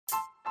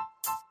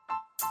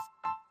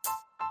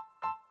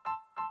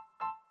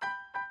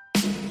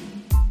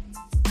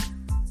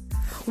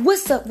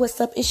What's up?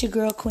 It's your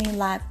girl Queen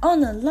live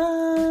on the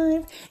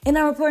line. And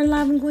I'm reporting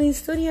live from Queen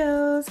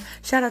Studios.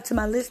 Shout out to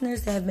my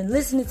listeners that have been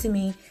listening to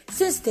me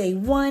since day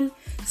one.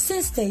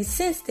 Since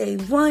day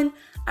one.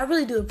 I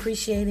really do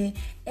appreciate it.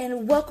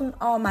 And welcome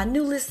all my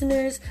new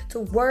listeners to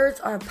Words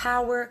Are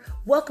Power.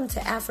 Welcome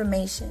to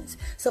affirmations.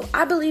 So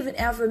I believe in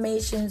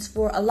affirmations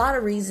for a lot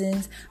of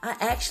reasons. I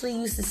actually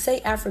used to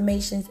say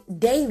affirmations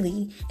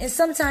daily and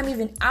sometimes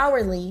even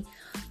hourly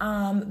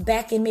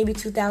back in maybe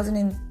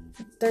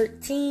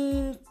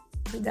 2013,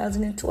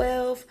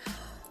 2012.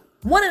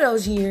 One of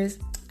those years,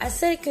 I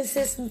said it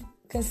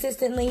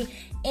consistently,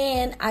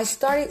 and I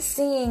started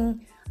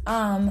seeing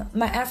my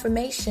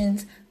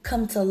affirmations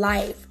come to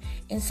life.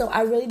 And so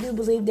I really do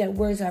believe that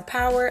words are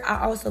power.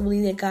 I also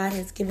believe that God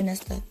has given us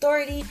the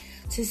authority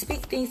to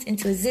speak things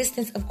into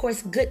existence. Of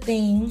course, good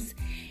things,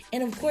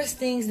 and of course,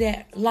 things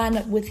that line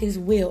up with His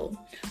will.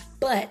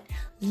 But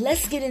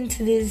let's get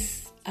into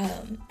this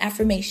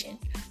affirmation.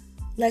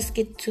 Let's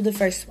get to the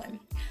first one.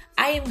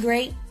 I am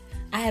great.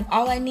 I have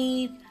all I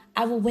need.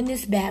 I will win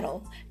this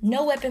battle.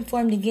 No weapon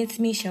formed against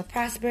me shall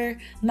prosper.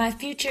 My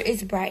future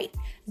is bright.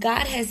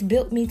 God has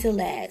built me to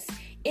last.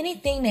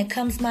 Anything that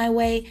comes my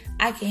way,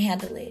 I can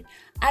handle it.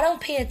 I don't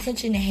pay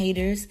attention to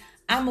haters.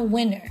 I'm a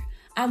winner.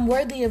 I'm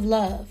worthy of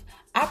love.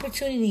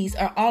 Opportunities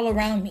are all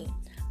around me.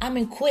 I'm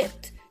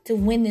equipped to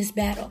win this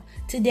battle.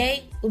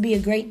 Today will be a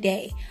great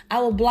day. I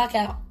will block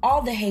out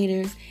all the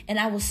haters and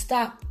I will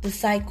stop the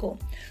cycle.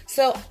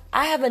 So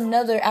I have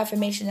another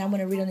affirmation I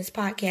want to read on this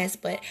podcast,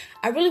 but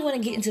I really want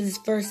to get into this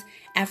first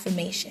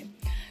affirmation.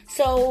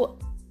 So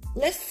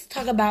let's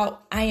talk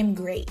about I am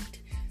great.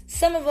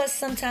 Some of us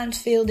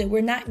sometimes feel that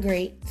we're not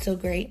so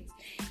great,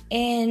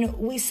 and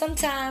we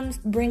sometimes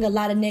bring a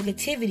lot of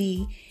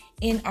negativity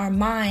in our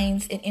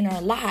minds and in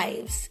our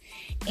lives.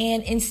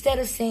 And instead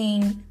of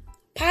saying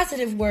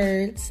positive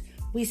words,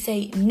 we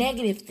say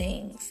negative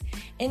things.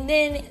 And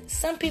then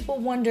some people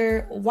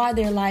wonder why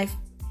their life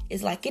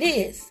is like it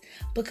is,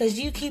 because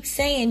you keep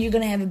saying you're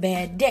going to have a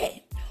bad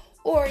day.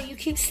 Or you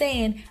keep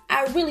saying,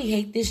 I really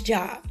hate this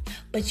job.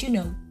 But you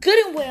know good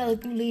and well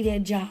if you leave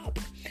that job,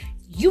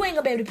 you ain't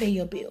going to be able to pay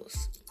your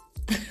bills.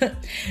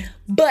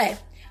 But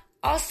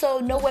also,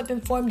 no weapon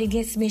formed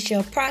against me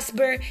shall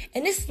prosper.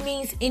 And this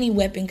means any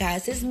weapon,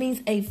 guys. This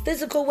means a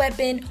physical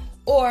weapon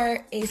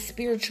or a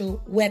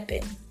spiritual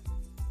weapon.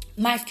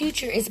 My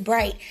future is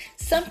bright.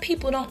 Some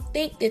people don't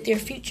think that their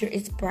future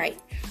is bright.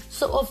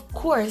 So, of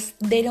course,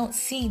 they don't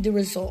see the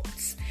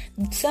results.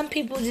 Some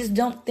people just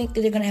don't think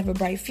that they're going to have a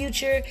bright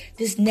future.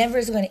 This never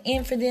is going to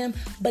end for them.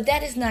 But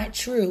that is not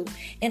true.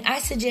 And I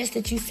suggest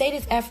that you say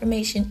this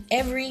affirmation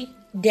every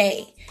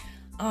day.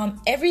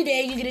 Every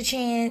day you get a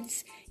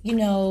chance,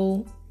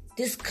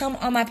 just come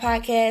on my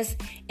podcast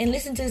and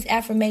listen to this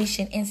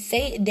affirmation and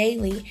say it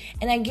daily.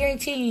 And I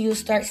guarantee you'll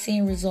start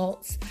seeing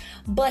results.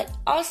 But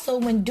also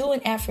when doing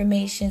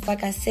affirmations,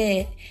 like I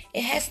said,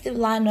 it has to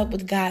line up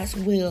with God's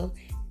will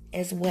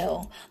as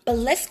well. But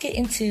let's get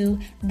into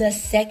the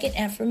second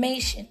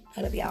affirmation.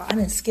 Hold up, y'all. I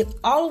done skipped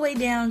all the way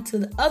down to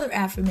the other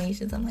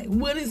affirmations. I'm like,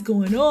 what is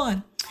going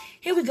on?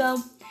 Here we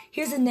go.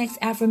 Here's the next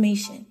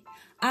affirmation.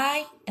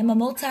 I am a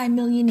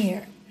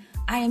multi-millionaire.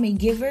 I am a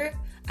giver.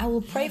 I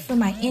will pray for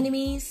my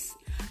enemies.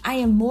 I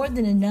am more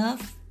than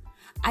enough.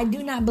 I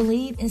do not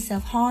believe in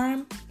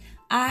self-harm.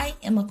 I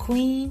am a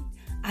queen.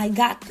 I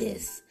got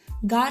this.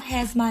 God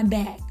has my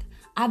back.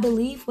 I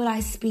believe what I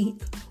speak.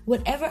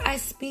 Whatever I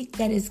speak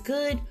that is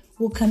good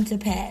will come to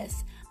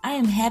pass. I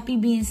am happy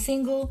being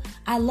single.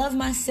 I love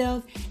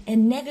myself,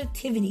 and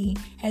negativity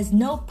has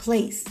no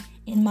place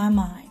in my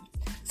mind.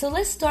 So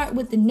let's start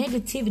with the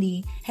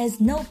negativity has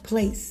no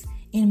place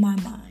in my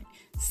mind.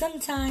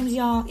 Sometimes,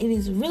 y'all, it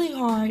is really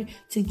hard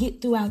to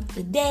get throughout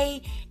the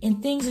day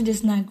and things are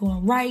just not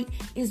going right.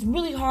 It's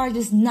really hard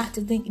just not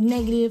to think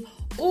negative.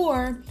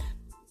 Or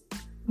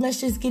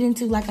let's just get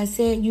into, like I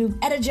said, you're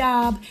at a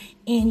job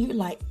and you're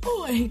like,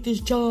 oh, I hate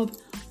this job.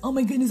 Oh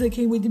my goodness, I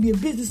can't wait to be a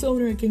business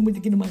owner. I can't wait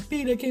to get on my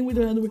feet. I can't wait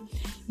to,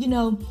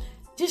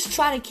 just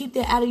try to keep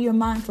that out of your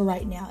mind for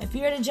right now. If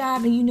you're at a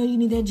job and you know you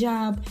need that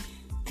job,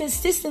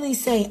 consistently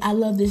say, I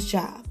love this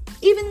job.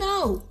 Even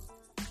though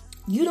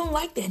you don't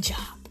like that job.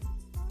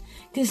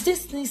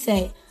 Consistently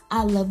say,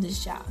 I love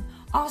this job.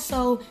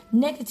 Also,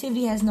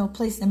 negativity has no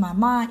place in my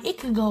mind. It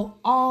could go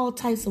all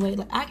types of ways.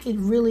 Like I could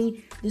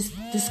really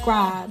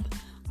describe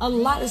a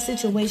lot of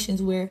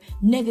situations where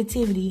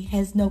negativity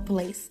has no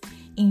place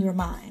in your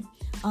mind.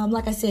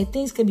 Like I said,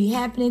 things could be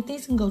happening.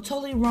 Things can go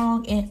totally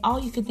wrong. And all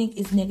you could think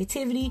is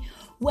negativity.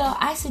 Well,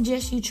 I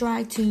suggest you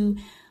try to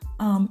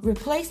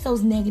replace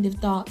those negative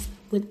thoughts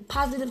with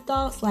positive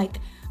thoughts. Like,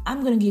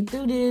 I'm going to get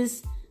through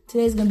this.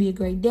 Today's going to be a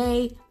great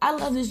day. I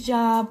love this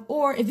job.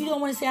 Or if you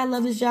don't want to say I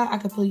love this job, I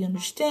completely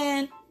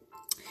understand.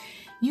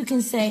 You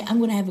can say I'm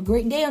going to have a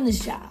great day on this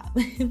job.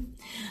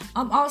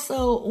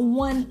 Also,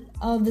 one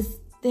of the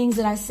things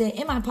that I said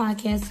in my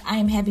podcast, I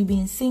am happy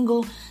being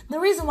single. The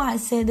reason why I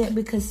said that,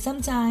 because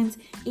sometimes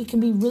it can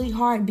be really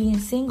hard being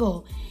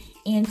single.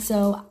 And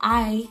so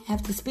I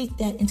have to speak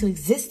that into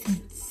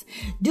existence.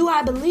 Do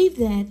I believe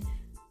that?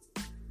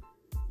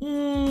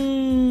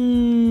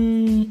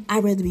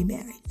 I'd rather be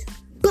married.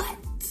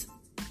 But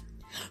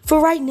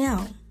for right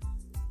now,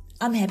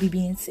 I'm happy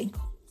being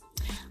single.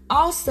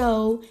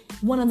 Also,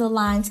 one of the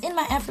lines in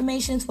my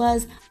affirmations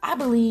was, I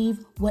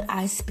believe what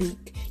I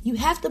speak. You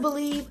have to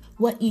believe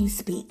what you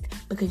speak,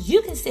 because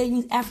you can say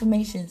these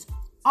affirmations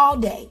all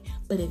day,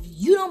 but if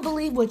you don't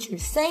believe what you're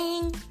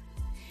saying,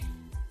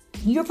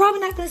 you're probably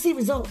not going to see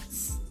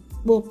results.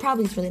 Well,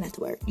 probably is really not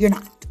the word. You're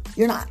not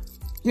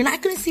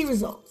going to see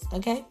results,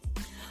 okay?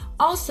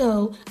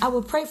 Also, I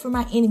will pray for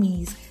my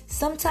enemies.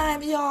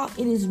 Sometimes, y'all,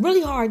 it is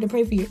really hard to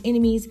pray for your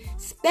enemies,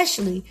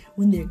 especially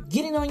when they're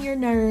getting on your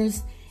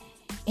nerves.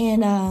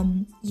 And,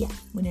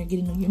 when they're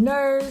getting on your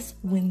nerves,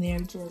 when they're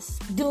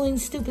just doing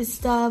stupid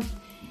stuff,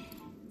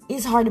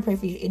 it's hard to pray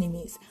for your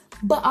enemies.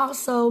 But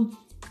also,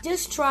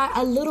 just try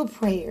a little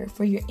prayer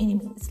for your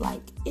enemies.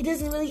 Like, it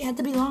doesn't really have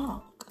to be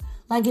long.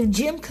 Like, if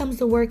Jim comes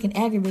to work and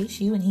aggravates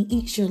you and he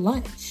eats your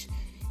lunch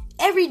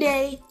every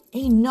day,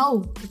 and you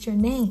know that your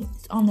name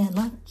is on that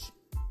lunch,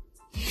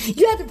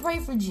 you have to pray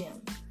for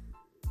Jim.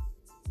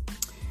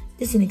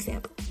 This is an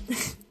example.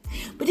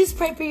 But just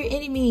pray for your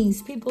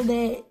enemies, people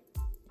that,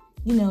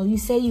 you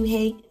say you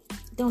hate.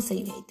 Don't say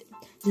you hate them.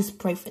 Just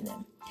pray for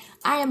them.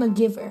 I am a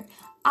giver.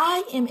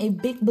 I am a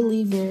big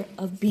believer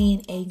of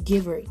being a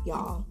giver,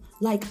 y'all.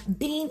 Like,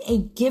 being a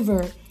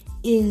giver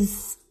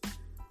is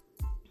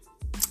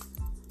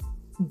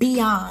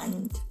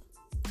beyond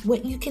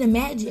what you can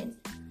imagine.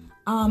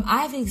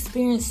 I've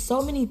experienced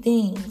so many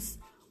things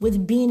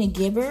with being a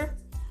giver.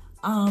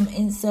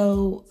 And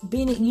so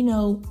being, you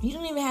don't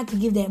even have to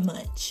give that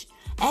much.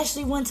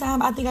 Actually, one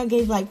time, I think I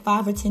gave like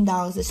 $5 or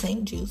 $10 to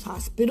St. Jude's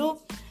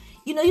Hospital.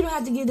 You don't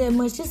have to give that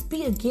much. Just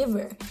be a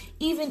giver.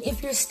 Even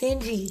if you're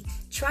stingy,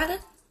 try to,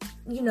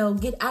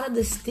 get out of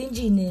the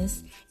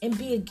stinginess and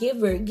be a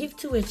giver. Give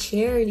to a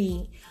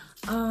charity.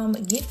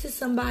 Give to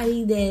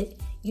somebody that,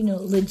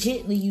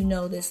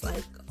 legitly, that's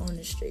like on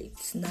the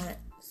streets, not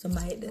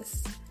somebody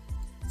that's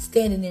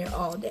standing there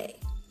all day,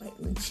 like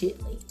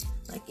legitly.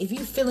 Like, if you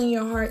feel in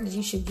your heart that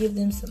you should give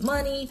them some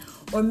money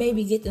or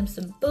maybe get them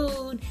some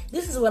food,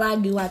 this is what I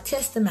do. I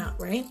test them out,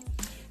 right?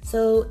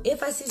 So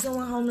if I see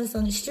someone homeless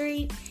on the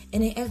street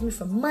and they ask me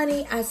for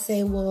money, I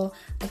say, well,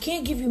 I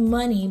can't give you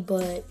money,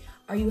 but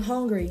are you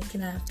hungry?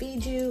 Can I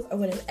feed you or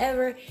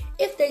whatever?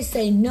 If they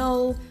say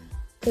no,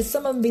 because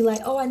some of them be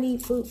like, oh, I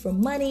need food for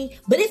money.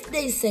 But if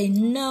they say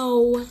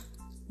no,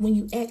 when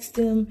you ask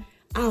them,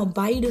 I'll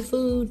buy you the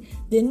food,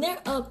 then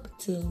they're up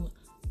to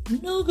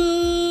no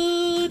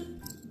good.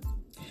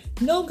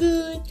 No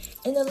good.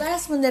 And the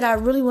last one that I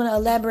really want to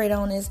elaborate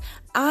on is,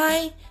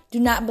 I do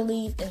not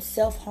believe in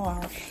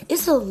self-harm.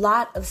 It's a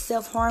lot of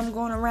self-harm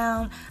going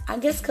around, I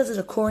guess because of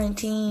the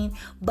quarantine,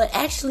 but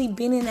actually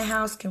being in the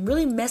house can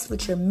really mess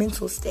with your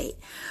mental state.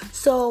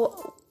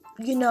 So,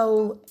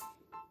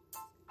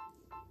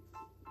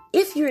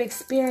 if you're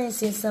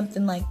experiencing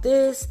something like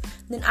this,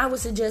 then I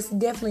would suggest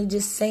definitely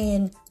just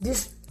saying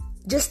this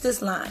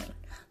line.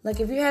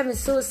 Like, if you're having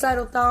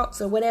suicidal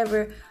thoughts or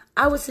whatever,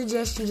 I would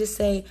suggest you just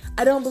say,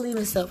 I don't believe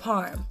in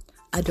self-harm.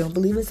 I don't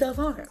believe in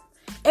self-harm.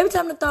 Every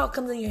time the thought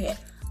comes in your head,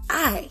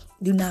 I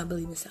do not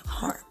believe in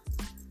self-harm.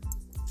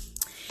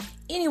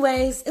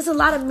 Anyways, it's a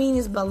lot of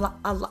meanings, but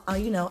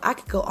I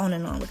could go on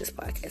and on with this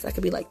podcast. I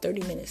could be like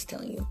 30 minutes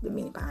telling you the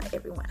meaning behind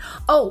everyone.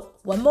 Oh,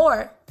 one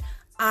more.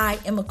 I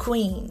am a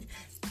queen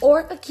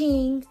or a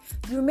king.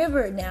 You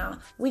remember it now.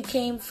 We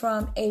came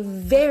from a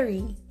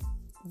very,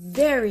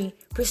 very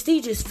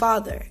prestigious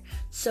father.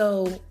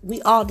 So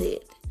we all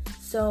did.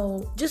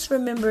 So just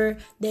remember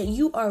that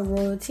you are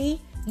royalty,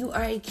 you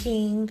are a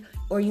king,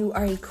 or you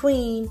are a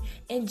queen,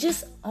 and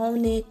just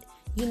own it.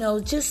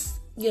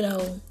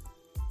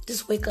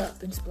 Just wake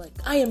up and just be like,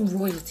 I am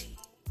royalty.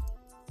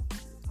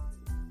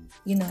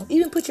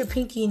 Even put your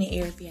pinky in the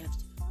air if you have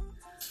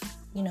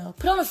to.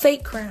 Put on a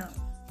fake crown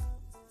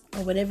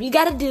or whatever you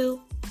got to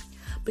do.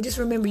 But just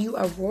remember, you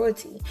are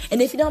royalty.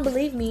 And if you don't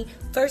believe me,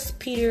 1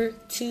 Peter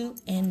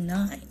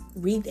 2:9.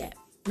 Read that.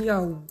 We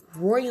are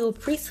royal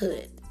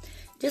priesthood.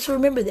 Just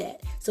remember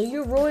that. So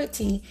you're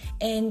royalty,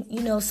 and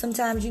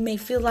sometimes you may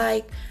feel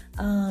like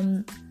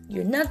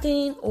you're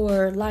nothing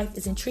or life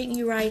isn't treating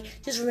you right.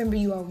 Just remember,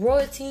 you are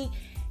royalty.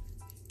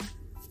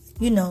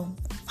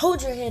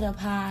 Hold your head up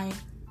high,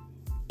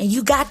 and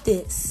you got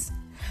this.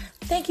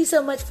 Thank you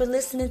so much for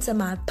listening to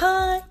my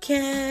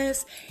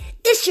podcast.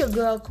 It's your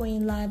girl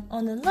Queen live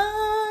on the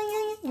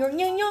line. And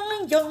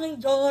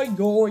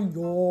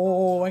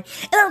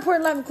I'm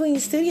reporting live from Queen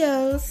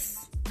Studios.